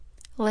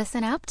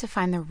Listen up to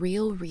find the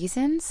real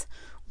reasons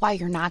why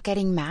you're not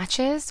getting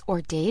matches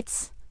or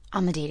dates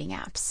on the dating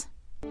apps.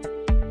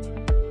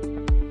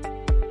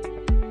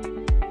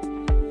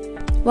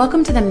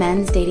 Welcome to the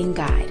Men's Dating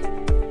Guide.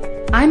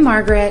 I'm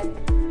Margaret,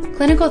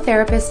 clinical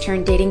therapist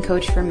turned dating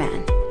coach for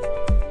men.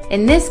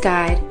 In this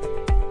guide,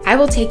 I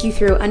will take you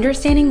through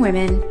understanding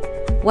women,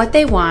 what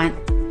they want,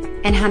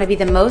 and how to be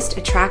the most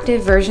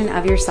attractive version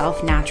of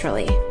yourself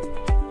naturally.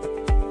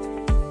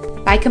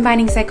 By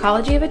combining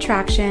psychology of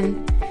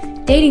attraction,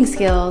 dating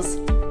skills,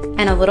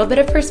 and a little bit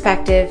of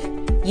perspective,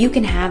 you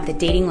can have the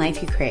dating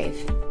life you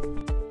crave.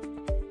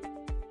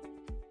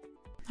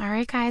 All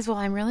right, guys. Well,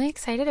 I'm really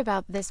excited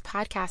about this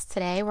podcast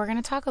today. We're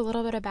going to talk a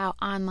little bit about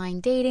online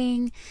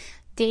dating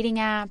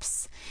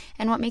apps,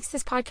 and what makes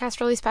this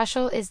podcast really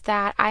special is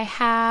that I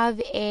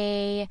have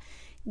a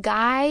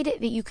guide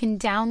that you can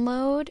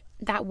download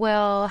that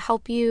will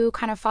help you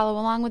kind of follow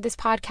along with this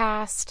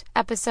podcast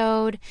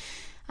episode.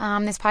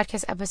 This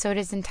podcast episode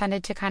is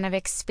intended to kind of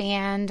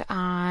expand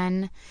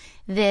on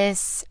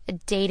this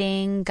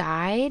dating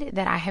guide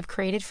that I have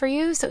created for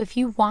you. So if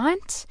you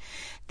want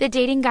the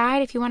dating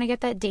guide, if you want to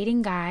get that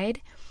dating guide,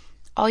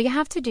 all you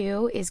have to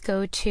do is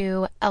go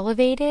to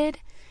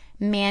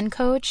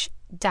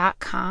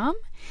elevatedmancoach.com,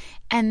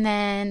 and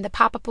then the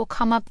pop-up will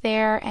come up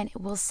there and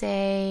it will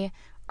say,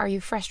 are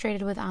you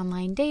frustrated with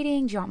online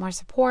dating? Do you want more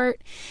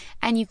support?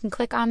 And you can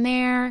click on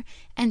there,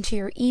 enter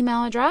your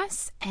email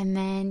address, and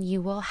then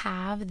you will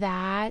have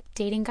that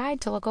dating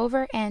guide to look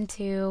over and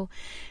to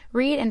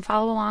read and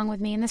follow along with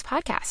me in this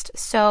podcast.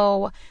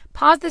 So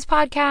pause this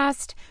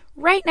podcast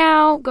right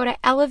now, go to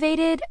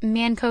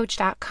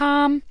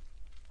elevatedmancoach.com.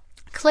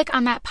 Click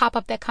on that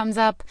pop-up that comes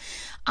up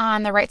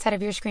on the right side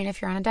of your screen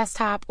if you're on a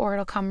desktop, or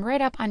it'll come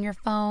right up on your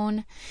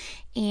phone,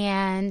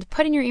 and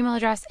put in your email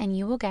address and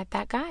you will get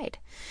that guide.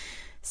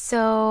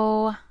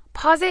 So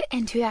pause it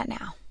and do that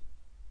now.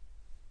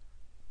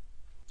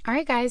 All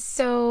right, guys.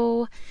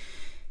 So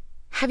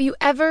have you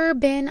ever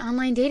been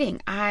online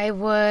dating? I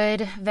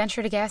would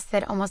venture to guess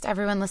that almost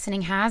everyone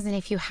listening has. And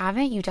if you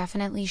haven't, you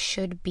definitely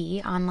should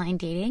be online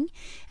dating.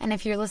 And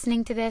if you're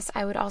listening to this,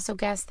 I would also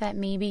guess that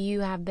maybe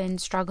you have been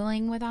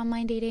struggling with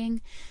online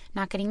dating,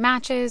 not getting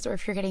matches, or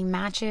if you're getting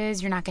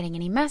matches, you're not getting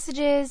any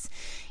messages.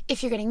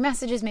 If you're getting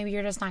messages, maybe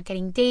you're just not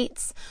getting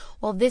dates.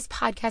 Well, this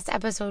podcast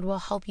episode will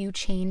help you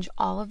change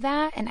all of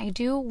that. And I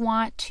do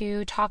want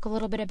to talk a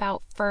little bit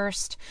about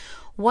first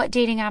what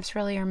dating apps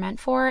really are meant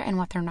for and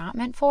what they're not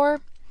meant for.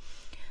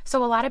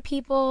 So a lot of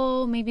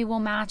people maybe will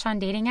match on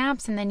dating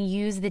apps and then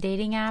use the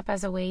dating app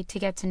as a way to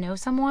get to know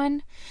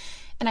someone.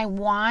 And I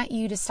want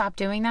you to stop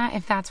doing that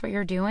if that's what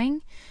you're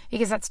doing,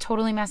 because that's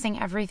totally messing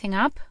everything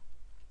up.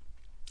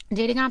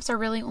 Dating apps are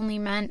really only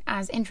meant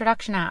as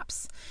introduction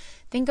apps.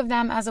 Think of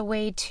them as a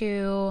way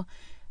to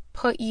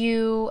put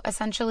you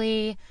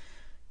essentially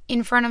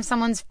in front of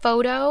someone's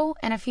photo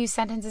and a few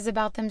sentences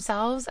about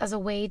themselves as a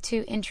way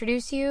to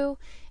introduce you.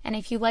 And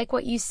if you like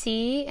what you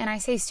see, and I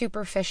say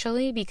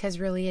superficially because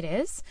really it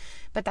is,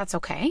 but that's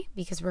okay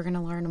because we're going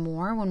to learn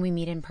more when we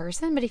meet in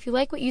person. But if you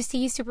like what you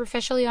see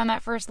superficially on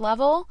that first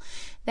level,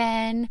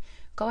 then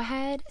go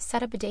ahead,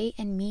 set up a date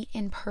and meet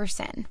in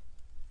person.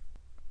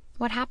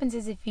 What happens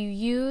is if you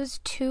use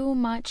too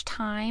much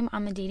time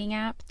on the dating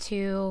app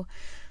to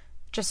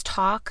just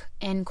talk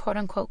and quote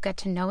unquote get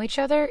to know each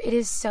other, it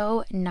is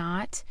so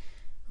not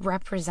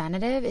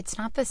representative. It's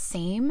not the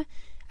same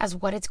as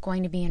what it's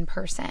going to be in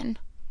person.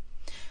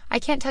 I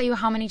can't tell you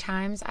how many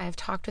times I've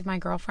talked with my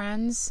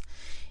girlfriends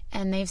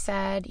and they've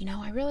said,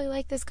 I really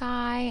like this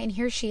guy, and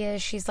here she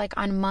is. She's like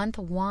on month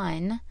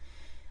 1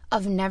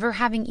 of never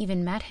having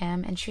even met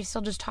him, and she's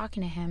still just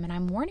talking to him. And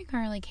I'm warning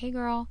her like, hey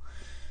girl,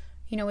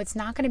 it's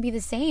not going to be the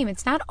same.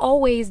 It's not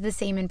always the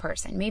same in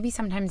person. Maybe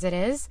sometimes it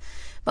is,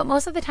 but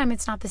most of the time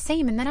it's not the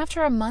same. And then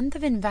after a month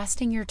of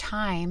investing your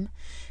time,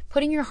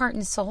 putting your heart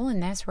and soul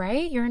in this,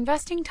 right? You're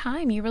investing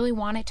time. You really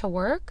want it to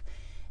work.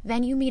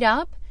 Then you meet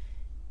up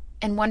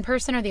and one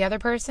person or the other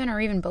person,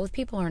 or even both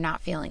people, are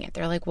not feeling it.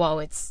 They're like, whoa,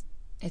 it's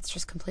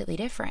just completely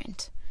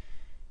different,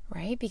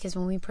 right? Because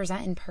when we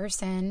present in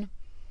person,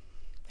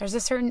 there's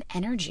a certain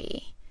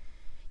energy.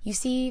 You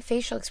see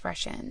facial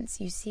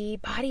expressions, you see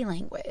body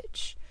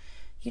language.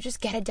 You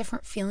just get a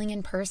different feeling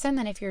in person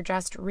than if you're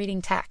just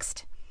reading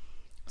text.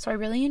 So I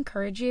really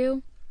encourage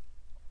you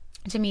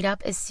to meet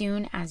up as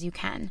soon as you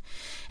can.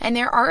 And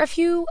there are a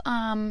few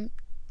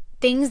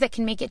things that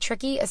can make it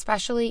tricky,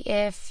 especially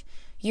if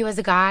you as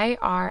a guy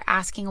are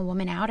asking a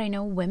woman out. I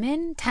know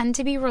women tend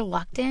to be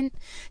reluctant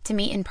to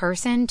meet in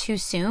person too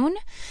soon.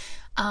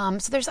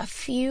 So there's a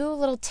few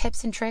little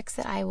tips and tricks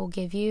that I will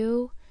give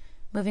you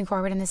moving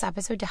forward in this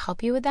episode to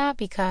help you with that,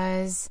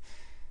 because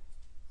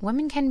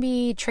women can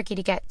be tricky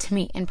to get to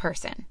meet in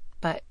person,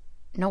 but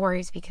no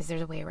worries because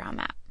there's a way around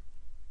that.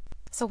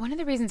 So one of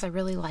the reasons I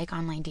really like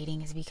online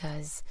dating is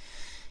because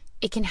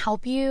it can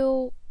help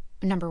you,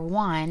 number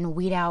one,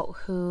 weed out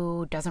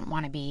who doesn't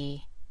want to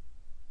be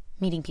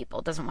meeting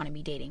people, doesn't want to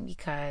be dating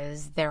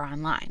because they're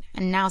online.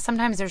 And now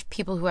sometimes there's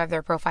people who have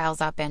their profiles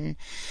up and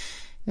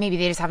maybe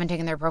they just haven't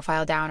taken their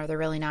profile down, or they're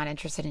really not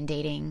interested in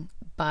dating.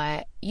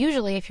 But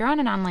usually if you're on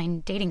an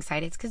online dating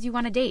site, it's because you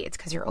want to date. It's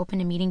because you're open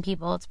to meeting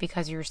people. It's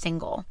because you're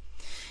single.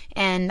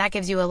 And that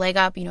gives you a leg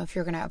up. If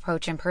you're going to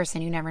approach in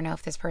person, you never know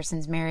if this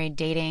person's married,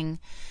 dating,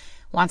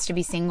 wants to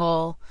be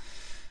single,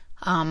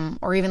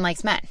 or even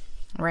likes men,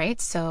 right?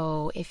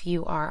 So if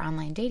you are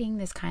online dating,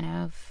 this kind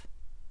of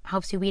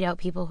helps you weed out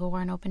people who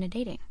aren't open to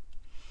dating.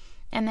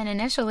 And then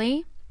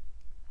initially,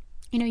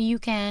 you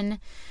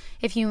can,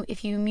 if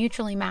you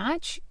mutually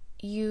match,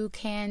 you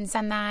can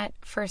send that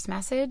first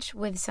message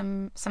with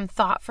some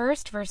thought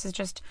first versus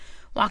just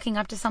walking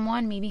up to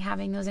someone, maybe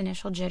having those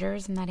initial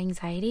jitters, and that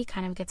anxiety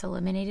kind of gets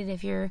eliminated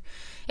if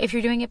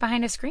you're doing it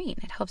behind a screen.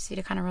 It helps you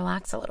to kind of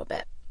relax a little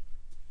bit.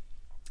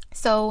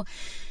 So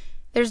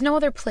there's no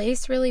other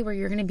place really where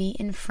you're going to be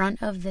in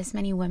front of this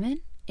many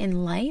women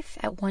in life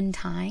at one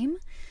time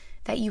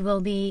that you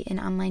will be in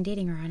online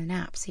dating or on an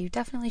app. So you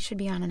definitely should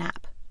be on an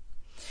app.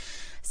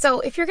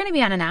 So if you're going to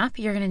be on an app,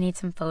 you're going to need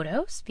some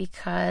photos,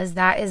 because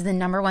that is the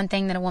number one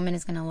thing that a woman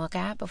is going to look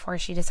at before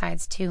she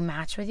decides to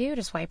match with you,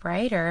 to swipe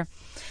right, or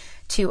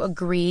to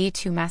agree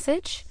to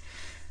message.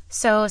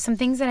 So some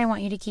things that I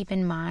want you to keep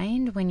in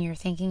mind when you're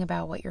thinking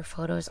about what your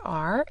photos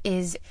are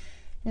is,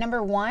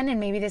 number one, and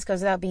maybe this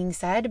goes without being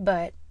said,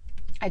 but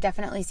I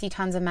definitely see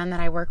tons of men that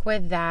I work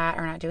with that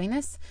are not doing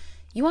this.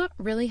 You want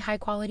really high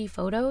quality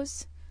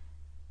photos.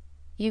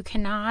 You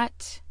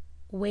cannot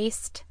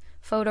waste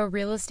photo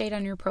real estate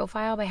on your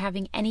profile by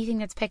having anything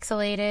that's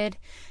pixelated,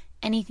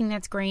 anything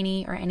that's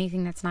grainy, or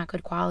anything that's not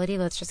good quality.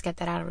 Let's just get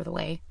that out of the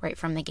way right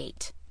from the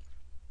gate.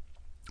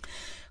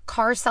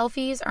 Car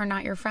selfies are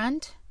not your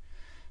friend.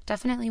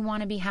 Definitely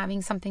want to be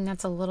having something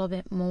that's a little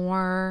bit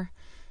more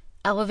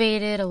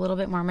elevated, a little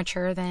bit more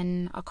mature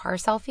than a car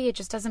selfie. It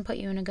just doesn't put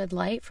you in a good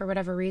light for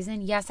whatever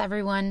reason. Yes,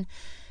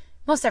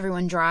 most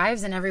everyone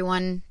drives and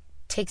everyone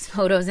takes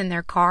photos in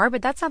their car,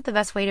 but that's not the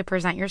best way to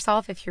present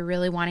yourself if you're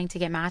really wanting to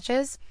get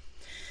matches.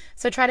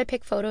 So try to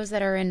pick photos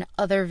that are in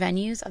other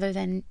venues other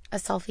than a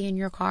selfie in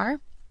your car.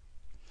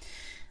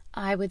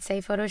 I would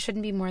say photos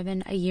shouldn't be more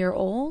than a year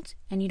old,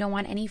 and you don't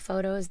want any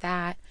photos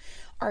that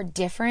are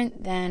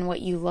different than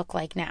what you look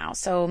like now.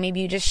 So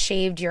maybe you just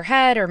shaved your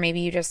head, or maybe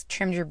you just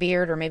trimmed your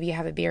beard, or maybe you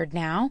have a beard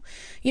now.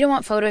 You don't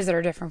want photos that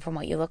are different from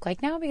what you look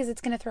like now, because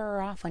it's going to throw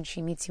her off when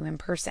she meets you in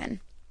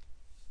person.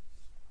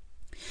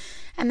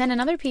 And then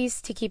another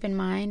piece to keep in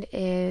mind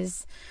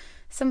is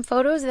some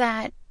photos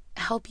that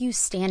help you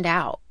stand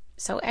out.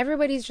 So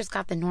everybody's just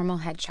got the normal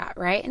headshot,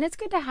 right? And it's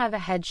good to have a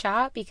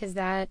headshot because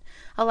that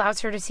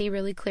allows her to see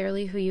really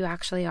clearly who you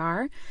actually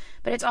are.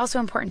 But it's also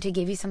important to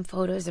give you some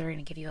photos that are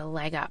going to give you a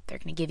leg up. They're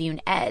going to give you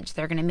an edge.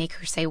 They're going to make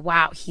her say,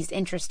 wow, he's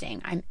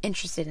interesting. I'm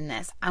interested in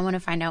this. I want to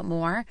find out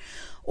more.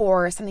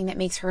 Or something that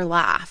makes her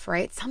laugh,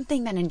 right?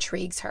 Something that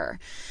intrigues her.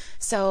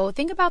 So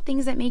think about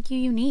things that make you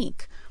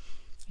unique.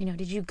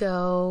 Did you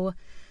go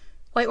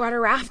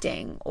whitewater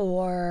rafting,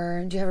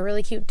 or do you have a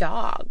really cute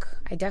dog?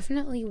 I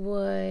definitely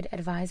would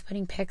advise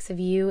putting pics of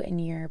you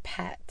and your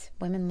pet.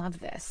 Women love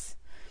this.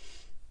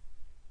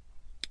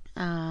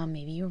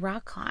 Maybe you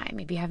rock climb.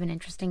 Maybe you have an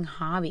interesting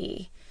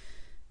hobby.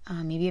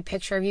 Maybe a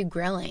picture of you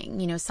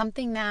grilling.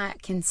 Something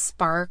that can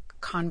spark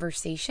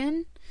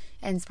conversation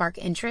and spark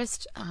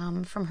interest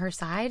from her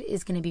side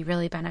is going to be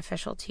really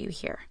beneficial to you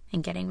here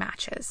in getting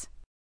matches.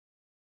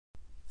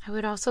 I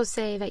would also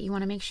say that you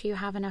want to make sure you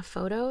have enough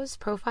photos,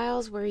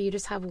 profiles where you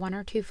just have one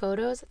or two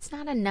photos. It's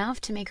not enough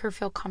to make her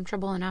feel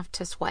comfortable enough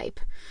to swipe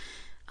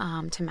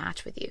to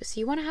match with you. So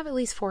you want to have at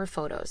least 4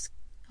 photos.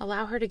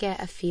 Allow her to get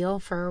a feel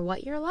for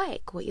what you're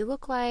like, what you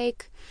look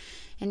like,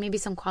 and maybe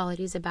some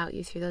qualities about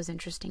you through those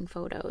interesting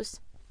photos.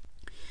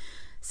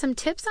 Some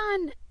tips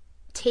on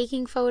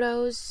taking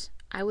photos,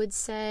 I would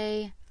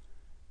say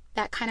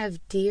that kind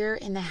of deer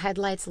in the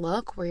headlights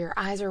look where your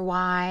eyes are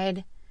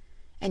wide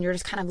and you're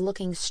just kind of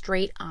looking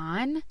straight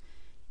on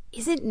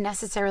isn't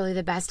necessarily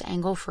the best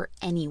angle for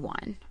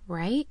anyone,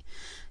 right?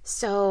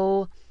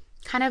 So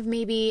kind of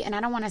maybe, and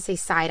I don't want to say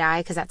side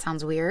eye because that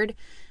sounds weird,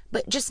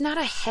 but just not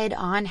a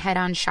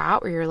head-on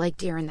shot where you're like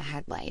deer in the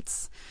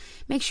headlights.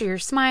 Make sure you're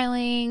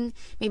smiling,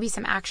 maybe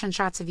some action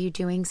shots of you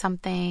doing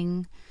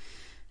something.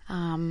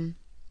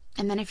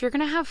 And then if you're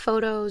going to have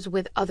photos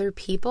with other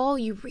people,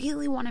 you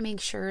really want to make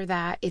sure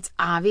that it's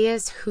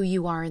obvious who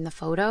you are in the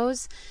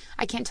photos.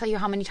 I can't tell you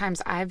how many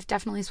times I've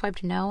definitely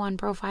swiped no on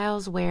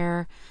profiles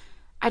where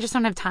I just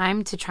don't have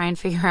time to try and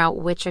figure out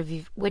which of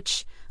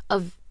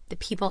the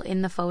people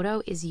in the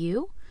photo is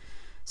you.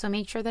 So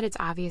make sure that it's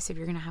obvious if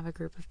you're going to have a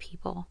group of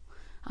people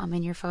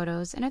in your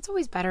photos. And it's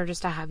always better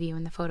just to have you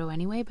in the photo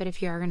anyway, but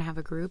if you are going to have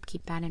a group,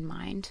 keep that in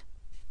mind.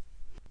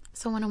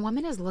 So when a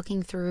woman is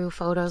looking through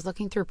photos,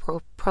 looking through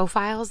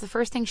profiles, the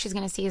first thing she's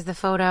going to see is the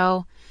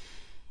photo.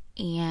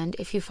 And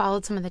if you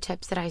followed some of the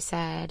tips that I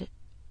said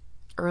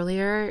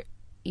earlier,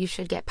 you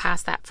should get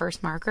past that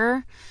first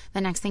marker.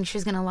 The next thing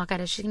she's going to look at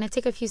is she's going to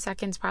take a few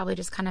seconds, probably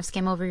just kind of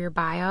skim over your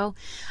bio.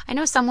 I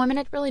know some women,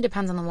 it really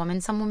depends on the woman.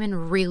 Some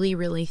women really,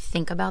 really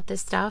think about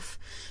this stuff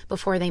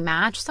before they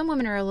match. Some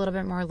women are a little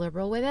bit more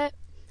liberal with it.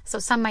 So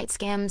some might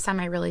skim, some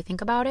might really think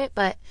about it.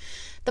 But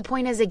the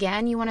point is,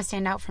 again, you want to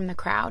stand out from the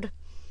crowd.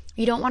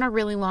 You don't want a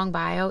really long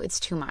bio. It's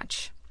too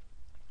much.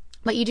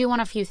 But you do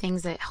want a few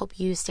things that help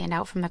you stand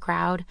out from the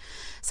crowd.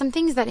 Some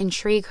things that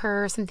intrigue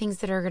her, some things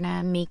that are going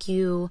to make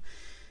you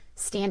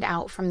stand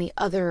out from the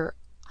other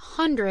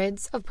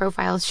hundreds of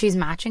profiles she's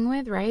matching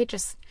with, right?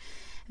 Just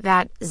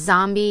that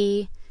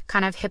zombie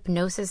kind of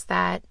hypnosis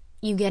that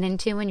you get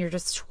into when you're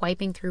just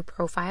swiping through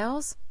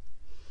profiles.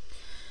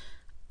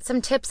 Some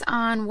tips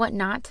on what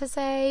not to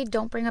say.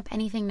 Don't bring up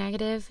anything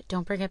negative.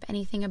 Don't bring up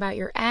anything about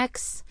your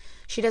ex.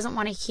 She doesn't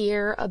want to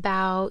hear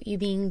about you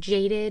being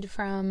jaded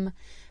from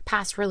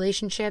past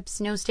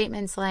relationships. No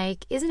statements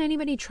like, isn't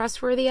anybody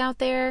trustworthy out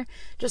there?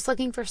 Just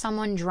looking for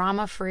someone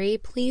drama-free.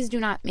 Please do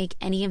not make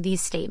any of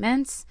these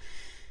statements.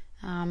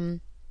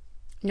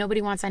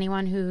 Nobody wants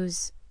anyone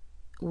who's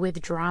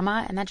with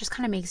drama, and that just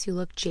kind of makes you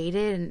look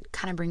jaded and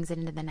kind of brings it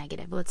into the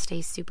negative. Let's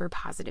stay super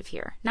positive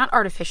here. Not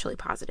artificially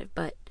positive,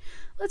 but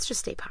let's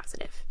just stay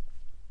positive.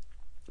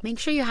 Make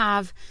sure you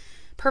have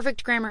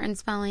perfect grammar and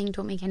spelling.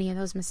 Don't make any of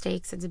those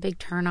mistakes. It's a big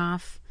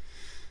turnoff.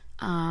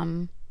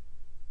 And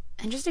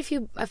just a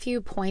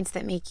few points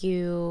that make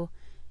you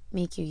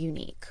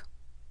unique.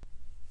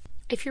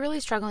 If you're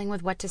really struggling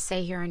with what to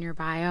say here in your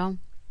bio,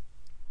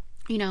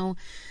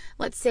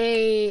 let's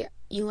say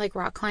you like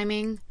rock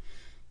climbing.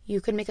 You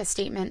could make a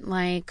statement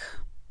like,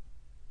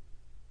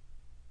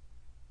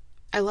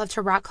 I love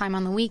to rock climb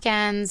on the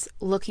weekends,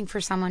 looking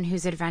for someone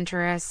who's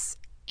adventurous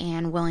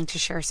and willing to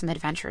share some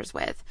adventures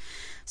with.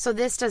 So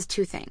this does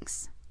two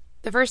things.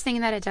 The first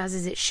thing that it does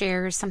is it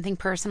shares something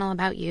personal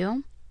about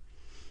you.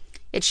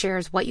 It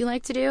shares what you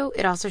like to do.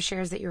 It also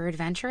shares that you're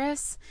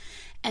adventurous.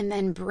 And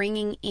then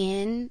bringing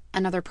in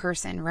another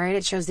person, right?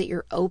 It shows that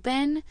you're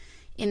open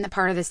in the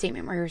part of the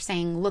statement where you're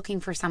saying looking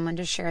for someone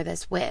to share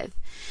this with.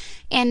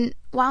 And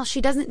while she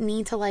doesn't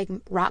need to like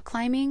rock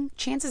climbing,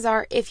 chances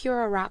are if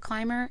you're a rock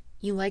climber,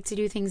 you like to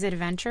do things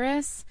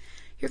adventurous,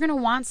 you're going to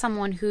want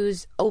someone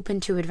who's open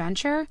to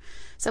adventure.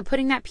 So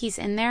putting that piece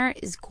in there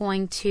is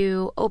going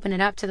to open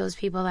it up to those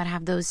people that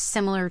have those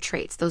similar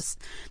traits, those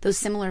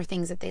similar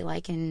things that they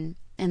like in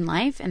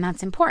life, and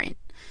that's important.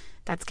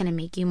 That's going to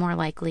make you more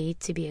likely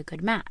to be a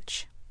good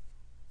match.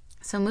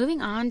 So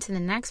moving on to the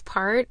next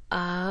part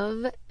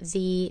of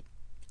the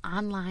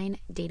online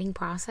dating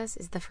process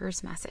is the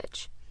first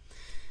message.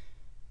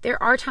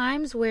 There are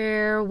times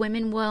where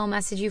women will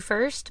message you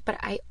first, but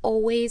I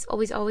always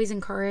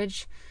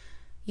encourage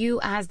you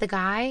as the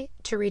guy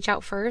to reach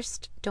out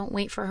first. Don't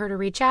wait for her to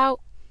reach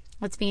out.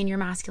 Let's be in your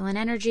masculine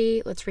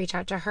energy. Let's reach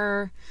out to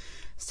her.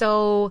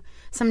 So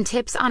some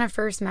tips on a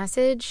first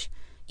message.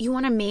 You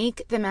want to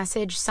make the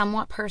message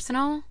somewhat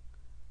personal,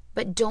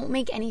 but don't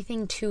make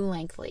anything too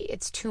lengthy.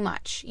 It's too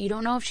much. You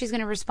don't know if she's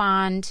going to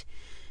respond.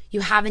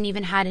 You haven't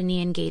even had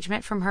any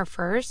engagement from her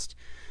first.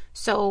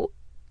 So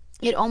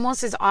it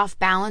almost is off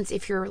balance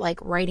if you're like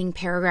writing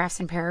paragraphs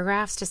and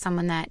paragraphs to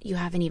someone that you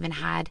haven't even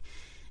had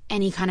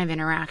any kind of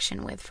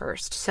interaction with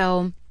first.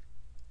 So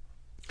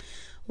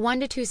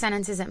 1 to 2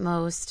 sentences at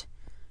most.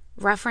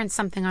 Reference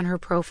something on her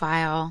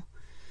profile.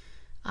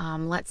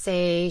 Let's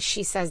say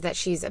she says that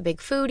she's a big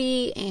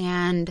foodie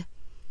and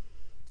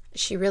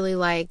she really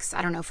likes,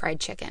 fried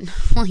chicken.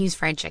 We'll use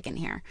fried chicken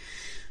here.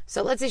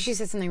 So let's say she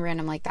says something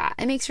random like that.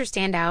 It makes her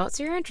stand out,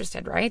 so you're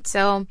interested, right?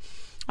 So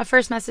a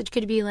first message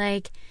could be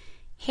like,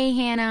 hey,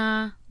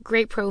 Hannah,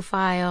 great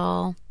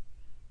profile.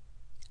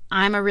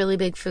 I'm a really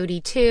big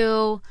foodie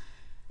too.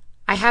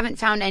 I haven't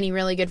found any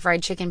really good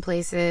fried chicken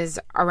places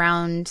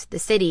around the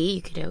city.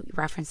 You could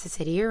reference the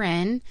city you're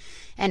in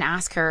and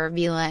ask her,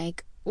 be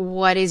like,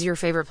 what is your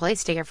favorite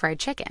place to get fried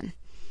chicken?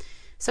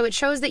 So it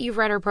shows that you've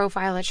read her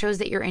profile. It shows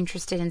that you're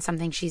interested in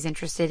something she's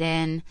interested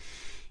in.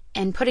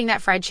 And putting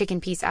that fried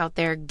chicken piece out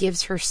there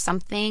gives her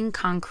something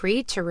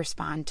concrete to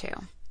respond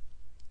to.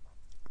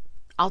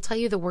 I'll tell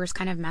you the worst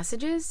kind of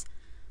messages.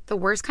 The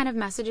worst kind of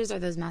messages are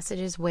those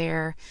messages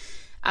where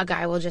a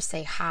guy will just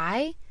say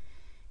hi.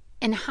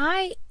 And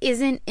hi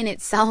isn't in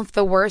itself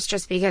the worst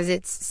just because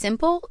it's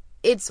simple.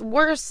 It's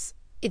worse.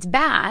 It's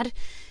bad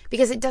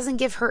because it doesn't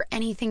give her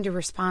anything to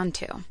respond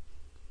to.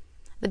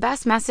 The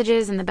best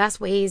messages and the best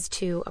ways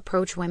to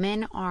approach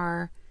women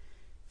are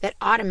that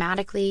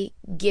automatically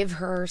give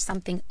her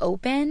something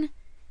open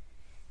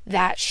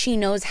that she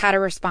knows how to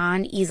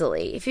respond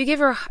easily. If you give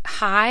her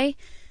hi,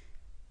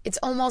 it's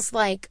almost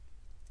like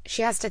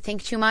she has to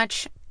think too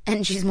much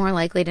and she's more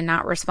likely to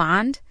not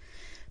respond.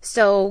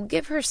 So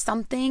give her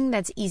something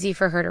that's easy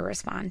for her to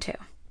respond to.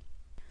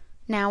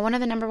 Now, one of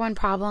the number one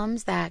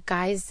problems that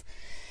guys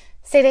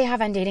say they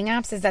have on dating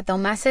apps is that they'll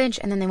message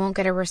and then they won't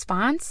get a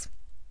response.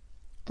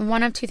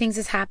 One of two things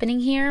is happening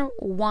here.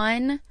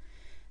 One,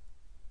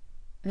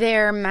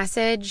 their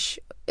message,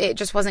 it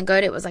just wasn't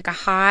good. It was like a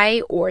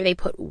hi, or they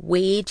put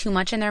way too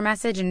much in their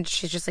message and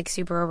she's just like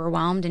super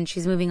overwhelmed and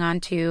she's moving on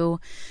to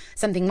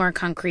something more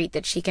concrete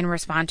that she can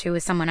respond to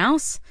with someone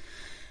else.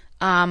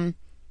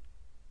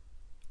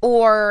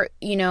 Or,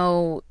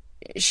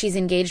 she's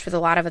engaged with a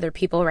lot of other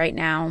people right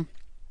now,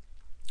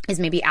 is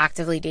maybe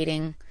actively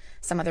dating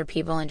some other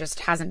people and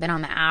just hasn't been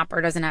on the app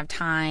or doesn't have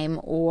time,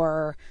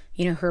 or,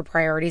 her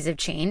priorities have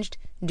changed.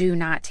 Do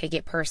not take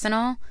it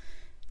personal.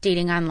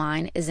 dating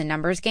online is a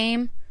numbers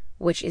game,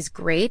 which is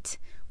great,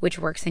 which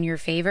works in your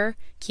favor.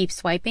 Keep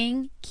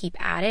swiping, keep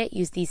at it,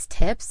 use these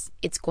tips.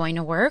 It's going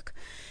to work,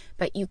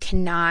 but you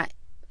cannot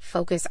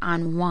focus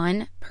on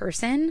one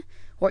person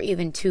or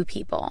even two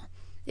people.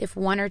 If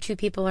one or two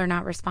people are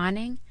not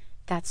responding,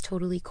 that's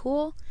totally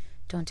cool.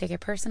 Don't take it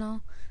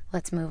personal.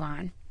 Let's move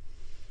on.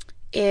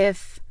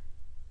 If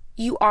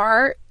you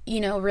are,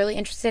 really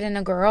interested in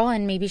a girl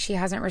and maybe she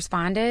hasn't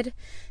responded,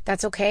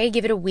 that's okay.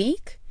 Give it a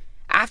week.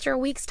 After a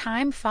week's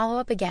time, follow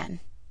up again.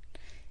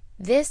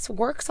 This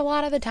works a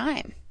lot of the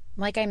time.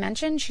 Like I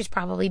mentioned, she's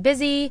probably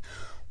busy,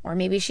 or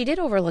maybe she did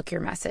overlook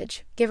your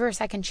message. Give her a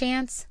second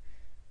chance.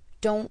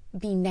 Don't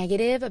be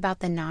negative about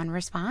the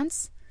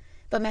non-response,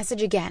 but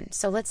message again.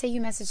 So let's say you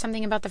message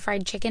something about the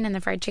fried chicken in the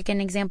fried chicken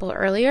example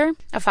earlier.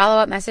 A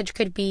follow-up message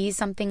could be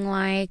something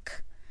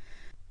like,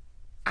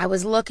 I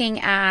was looking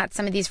at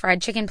some of these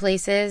fried chicken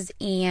places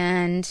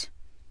and,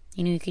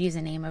 you could use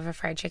the name of a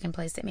fried chicken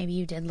place that maybe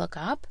you did look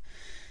up.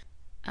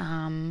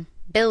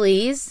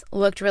 Billy's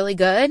looked really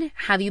good.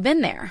 Have you been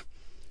there?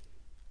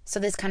 So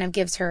this kind of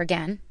gives her,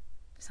 again,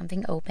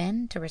 something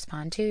open to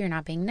respond to. You're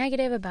not being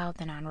negative about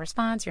the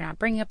non-response. You're not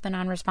bringing up the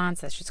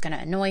non-response. That's just going to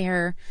annoy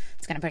her.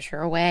 It's going to push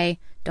her away.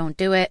 Don't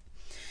do it.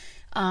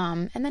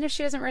 And then if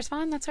she doesn't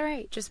respond, that's all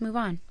right. Just move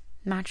on.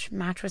 Match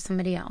with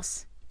somebody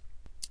else.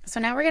 So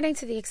now we're getting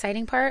to the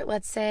exciting part.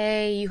 Let's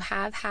say you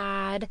have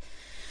had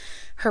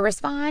her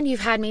respond. You've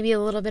had maybe a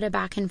little bit of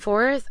back and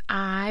forth.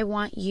 I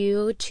want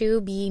you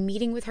to be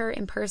meeting with her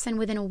in person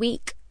within a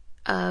week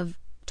of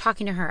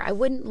talking to her. I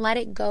wouldn't let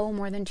it go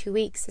more than 2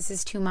 weeks. This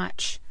is too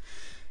much.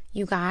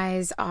 You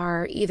guys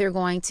are either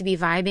going to be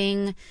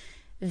vibing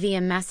via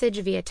message,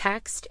 via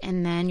text,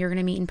 and then you're going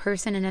to meet in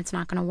person and it's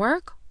not going to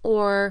work,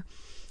 or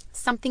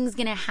something's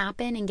going to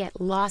happen and get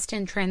lost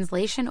in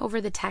translation over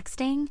the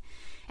texting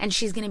and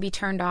she's going to be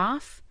turned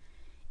off,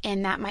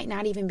 and that might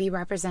not even be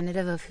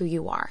representative of who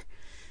you are.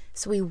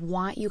 So we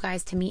want you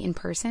guys to meet in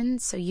person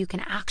so you can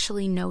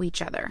actually know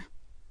each other.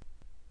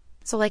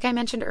 So like I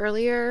mentioned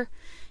earlier,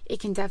 it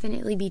can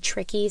definitely be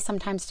tricky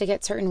sometimes to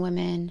get certain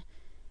women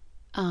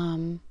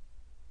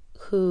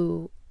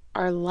who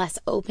are less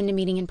open to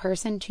meeting in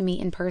person to meet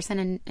in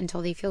person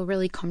until they feel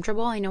really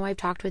comfortable. I know I've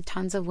talked with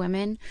tons of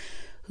women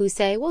who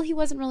say, well, he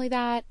wasn't really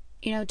that,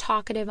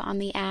 talkative on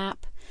the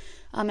app.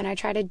 And I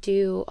try to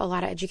do a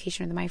lot of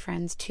education with my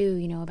friends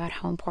too, about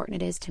how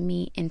important it is to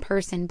meet in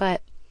person.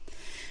 But,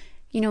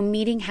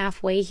 meeting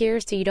halfway here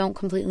so you don't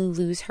completely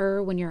lose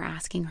her when you're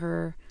asking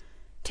her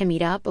to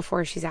meet up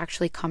before she's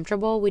actually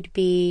comfortable would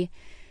be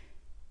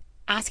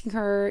asking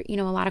her,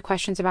 a lot of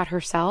questions about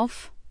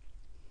herself,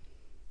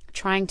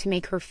 trying to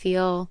make her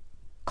feel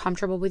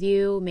comfortable with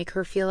you, make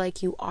her feel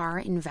like you are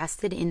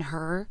invested in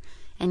her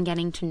and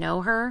getting to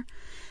know her,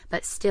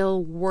 but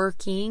still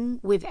working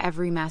with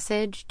every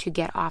message to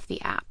get off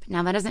the app.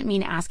 Now, that doesn't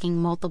mean asking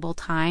multiple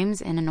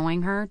times and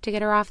annoying her to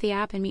get her off the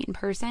app and meet in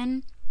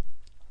person,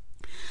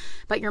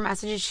 but your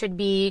messages should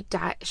be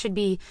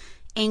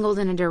angled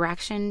in a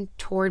direction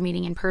toward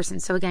meeting in person.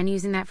 So again,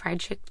 using that fried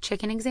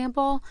chicken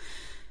example,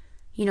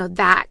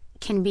 that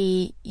can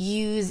be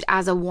used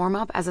as a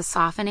warm-up, as a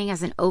softening,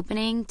 as an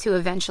opening to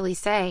eventually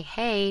say,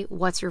 hey,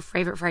 what's your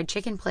favorite fried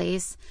chicken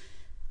place?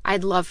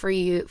 I'd love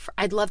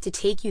to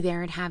take you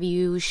there and have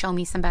you show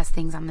me some best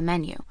things on the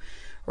menu,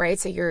 right?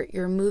 So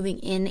you're moving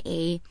in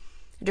a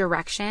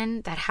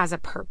direction that has a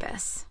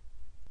purpose.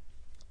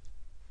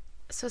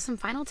 So some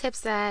final tips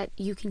that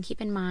you can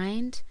keep in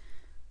mind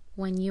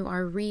when you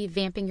are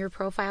revamping your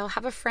profile: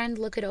 have a friend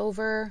look it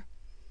over,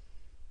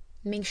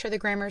 make sure the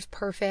grammar is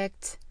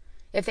perfect.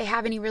 If they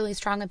have any really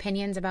strong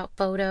opinions about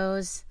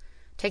photos,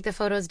 take the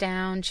photos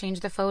down, change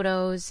the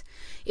photos.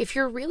 If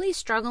you're really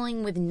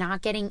struggling with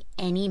not getting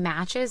any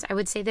matches, I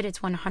would say that it's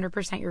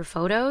 100% your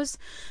photos.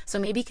 So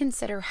maybe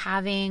consider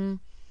having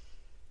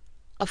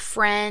a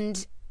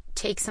friend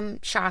take some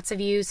shots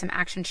of you, some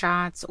action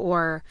shots,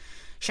 or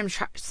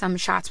some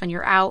shots when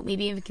you're out.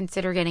 Maybe even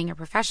consider getting a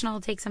professional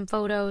to take some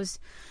photos,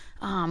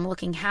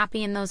 looking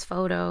happy in those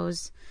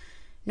photos.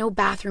 No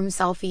bathroom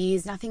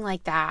selfies, nothing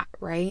like that,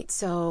 right?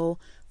 So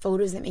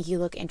photos that make you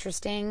look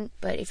interesting.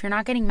 But if you're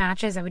not getting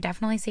matches, I would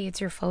definitely say it's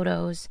your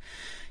photos.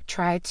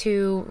 Try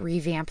to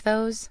revamp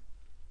those.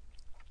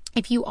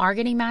 If you are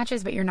getting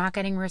matches but you're not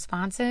getting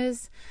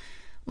responses,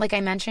 like I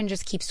mentioned,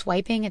 just keep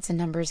swiping. It's a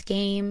numbers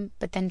game,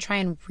 but then try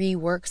and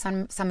rework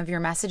some of your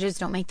messages.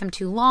 Don't make them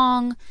too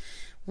long,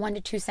 1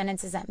 to 2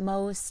 sentences at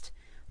most.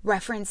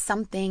 Reference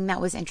something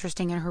that was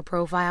interesting in her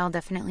profile.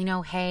 Definitely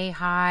no hey,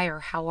 hi, or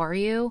how are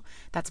you.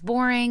 That's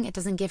boring. It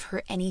doesn't give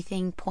her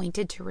anything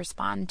pointed to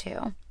respond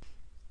to.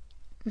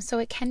 So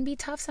it can be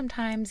tough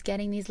sometimes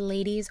getting these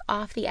ladies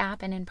off the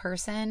app and in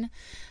person,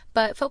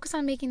 but focus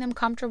on making them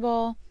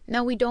comfortable.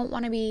 No, we don't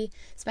want to be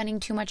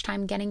spending too much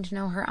time getting to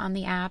know her on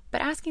the app,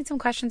 but asking some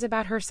questions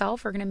about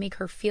herself are going to make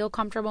her feel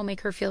comfortable,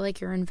 make her feel like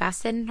you're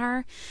invested in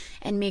her,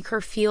 and make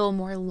her feel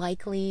more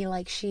likely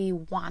like she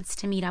wants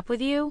to meet up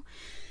with you.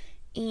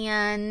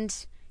 And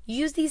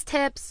use these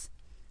tips.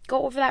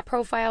 Go over that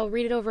profile,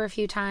 read it over a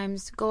few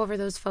times, go over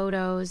those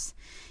photos.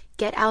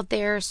 Get out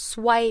there,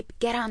 swipe,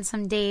 get on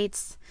some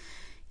dates.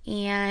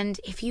 And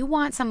if you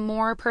want some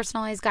more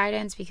personalized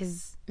guidance,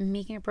 because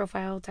making a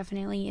profile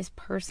definitely is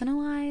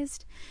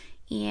personalized,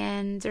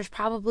 and there's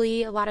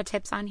probably a lot of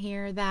tips on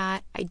here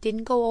that I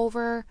didn't go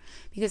over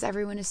because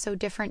everyone is so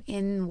different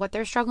in what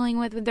they're struggling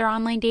with their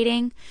online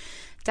dating,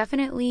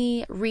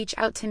 definitely reach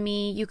out to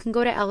me. You can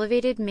go to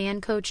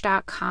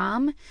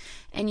elevatedmancoach.com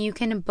and you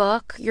can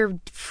book your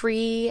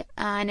free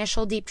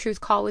initial deep truth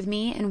call with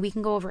me, and we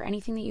can go over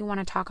anything that you want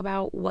to talk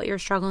about, what you're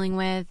struggling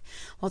with.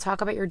 We'll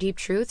talk about your deep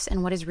truths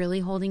and what is really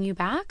holding you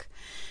back.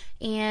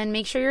 And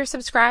make sure you're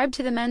subscribed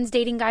to the Men's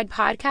Dating Guide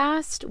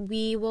podcast.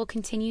 We will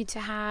continue to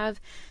have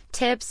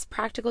tips,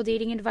 practical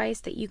dating advice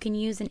that you can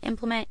use and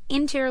implement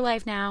into your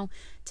life now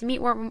to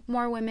meet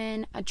more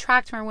women,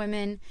 attract more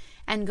women,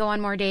 and go on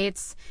more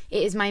dates.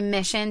 It is my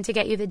mission to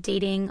get you the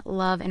dating,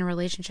 love, and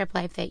relationship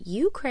life that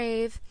you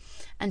crave.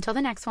 Until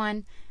the next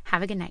one,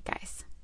 have a good night, guys.